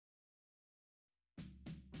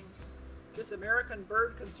this American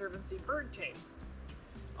Bird Conservancy bird tape.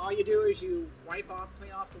 All you do is you wipe off,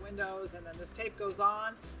 clean off the windows, and then this tape goes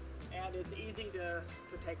on, and it's easy to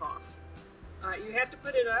take off. You have to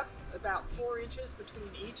put it up about 4 inches between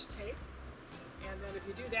each tape, and then if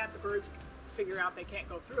you do that, the birds figure out they can't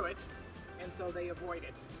go through it, and so they avoid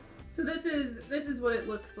it. So this is what it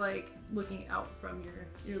looks like looking out from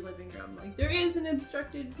your living room. Like there is an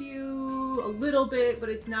obstructed view a little bit, but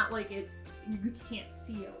it's not like you can't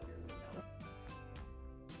see out your window.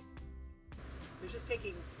 You're just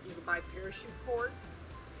taking, you can buy parachute cord,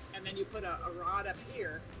 and then you put a rod up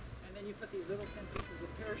here, and then you put these little thin pieces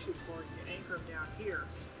of parachute cord and you anchor them down here,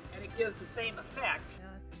 and it gives the same effect.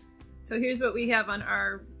 Yeah. So here's what we have on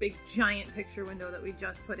our big giant picture window that we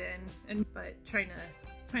just put in, but trying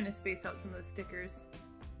to space out some of the stickers.